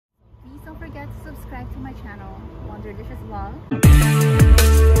forget to subscribe to my channel, Wonderlicious Vlog.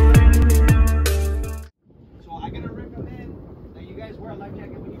 So I'm gonna recommend that you guys wear a life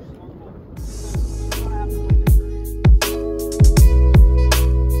jacket when you snorkel.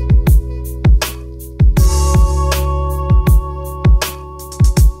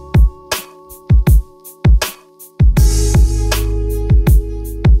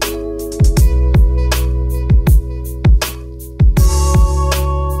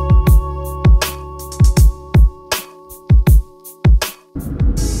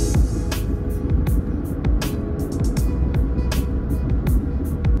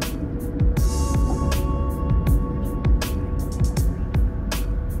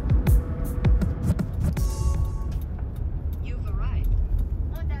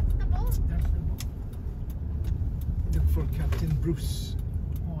 For Captain Bruce.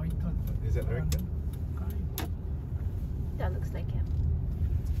 Oh, I thought. Is that right? That looks like him.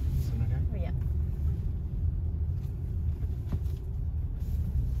 Similar guy? Oh, yeah.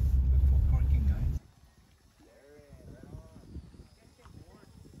 Look for parking, guys.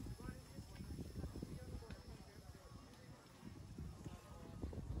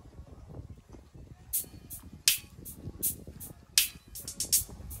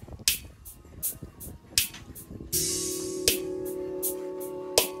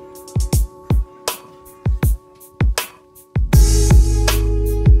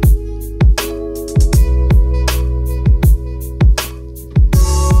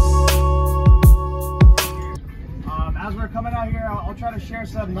 Coming out here, I'll try to share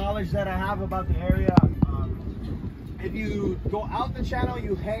some knowledge that I have about the area. If you go out the channel,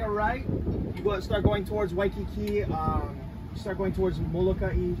 you hang a right, you start going towards Waikiki, you start going towards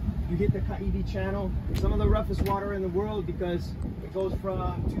Molokai, you hit the Kaneohe channel, some of the roughest water in the world because it goes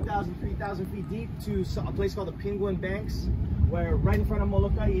from 2,000, 3,000 feet deep to a place called the Penguin Banks, where right in front of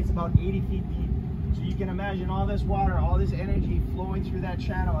Molokai it's about 80 feet deep. So you can imagine all this water, all this energy flowing through that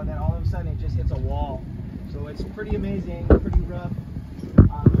channel, and then all of a sudden it just hits a wall. So it's pretty amazing, pretty rough.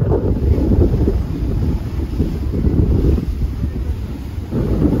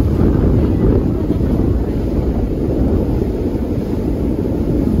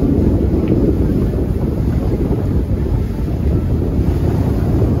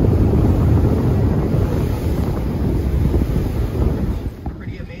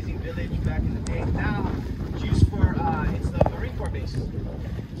 Pretty amazing village back in the day. Now it's used for it's the Marine Corps base.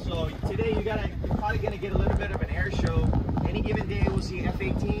 So today you're probably gonna get a little bit of an air show. Any given day we'll see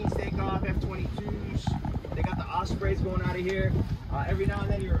F-18s take off, F-22s. They got the Ospreys going out of here. Every now and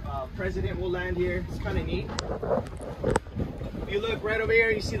then your president will land here. It's kind of neat. If you look right over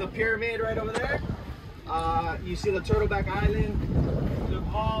here, you see the pyramid right over there. You see the Turtleback Island. Look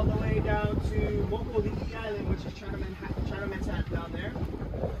all the way down to Mokoliki Island, which is China Manhattan down there.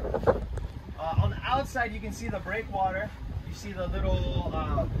 On the outside, you can see the breakwater. You see the little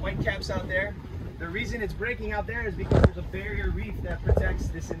white caps out there. The reason it's breaking out there is because there's a barrier reef that protects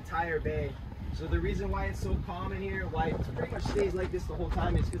this entire bay. So the reason why it's so calm in here, why it pretty much stays like this the whole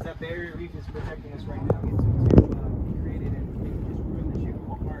time, is because that barrier reef is protecting us right now. It's be created and it just ruined the shape of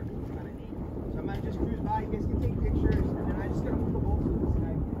the park. It's kind of neat. So I might just cruise by. You guys can take pictures, and then I just gotta move the boat to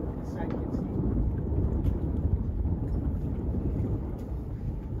this side you can see.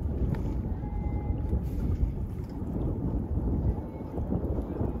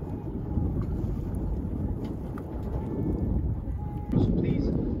 So please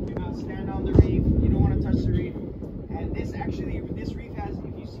do not stand on the reef. You don't want to touch the reef. And this reef has,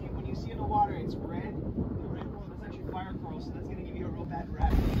 when you see in the water, it's red. The red coral, that's actually fire coral, so that's going to give you a real bad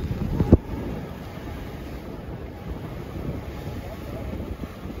rash.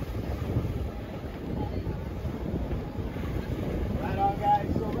 Right on,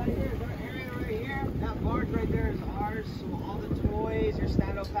 guys. So right here is our area right here. That barge right there is ours. So all the toys, your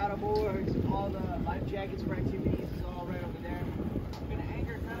stand-up paddle boards, all the life jackets for activities is all right over there. I'm going to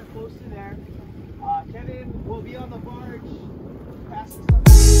anchor kind of close to there. Kevin will be on the barge. Pass the stuff.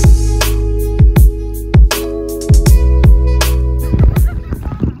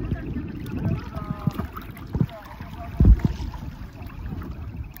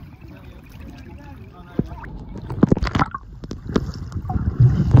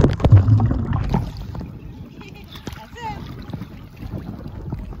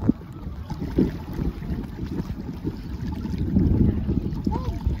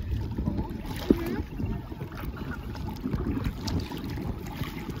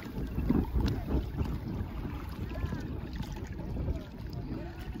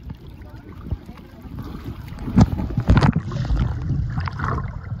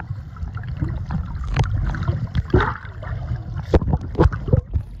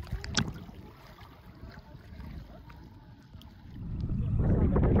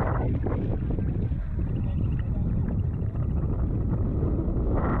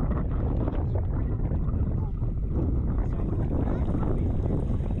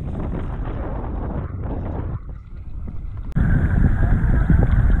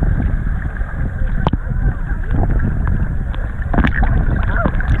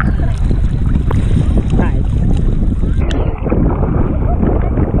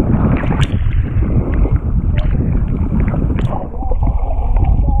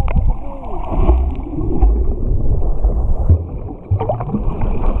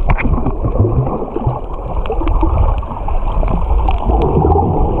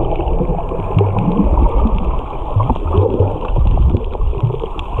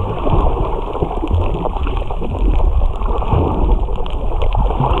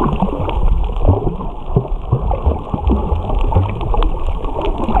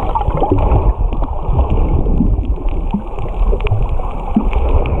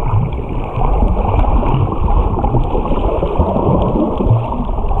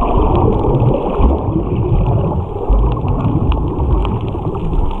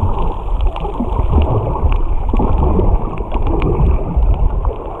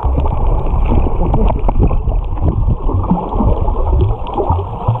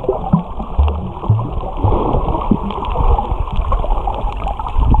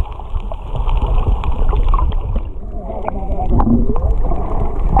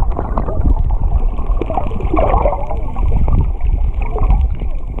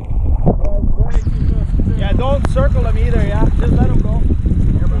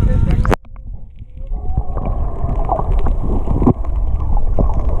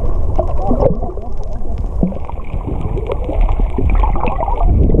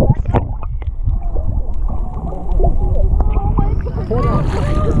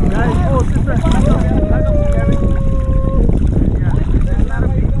 Don't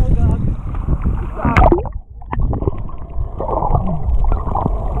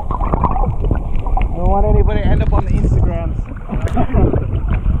want anybody to end up on the Instagrams.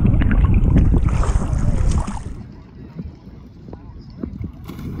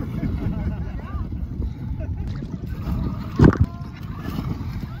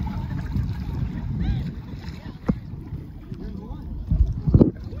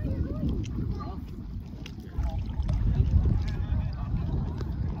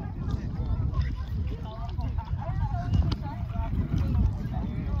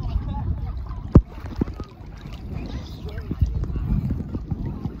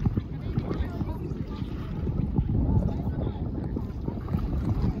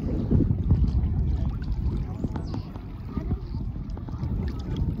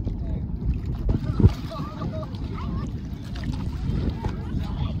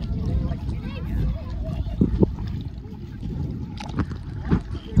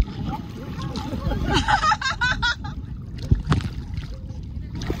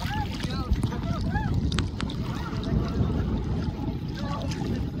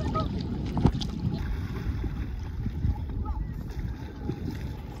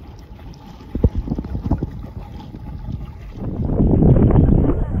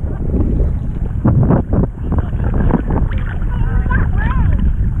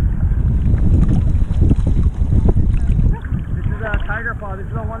 This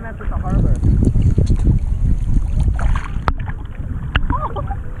is the one that's at the harbor.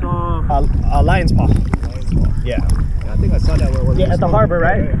 So, Lion's Paw. Lion's Paw. Yeah. I think I saw that one. Yeah, at the harbor,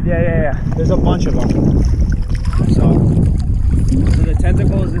 right? Yeah. There's a bunch of them. So the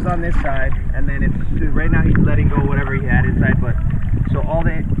tentacles is on this side, and then it's right now he's letting go whatever he had inside. But so all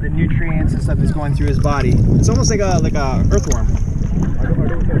the nutrients and stuff is going through his body. It's almost like a earthworm.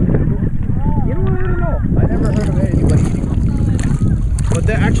 You know what? I don't know. I never heard of anybody eating them. But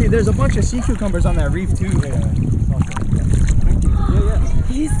there's a bunch of sea cucumbers on that reef too. Yeah.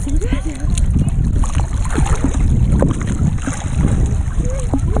 You see that?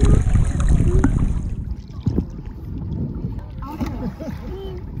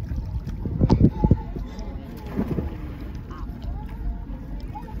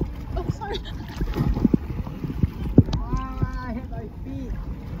 Oh, sorry. I hit my feet.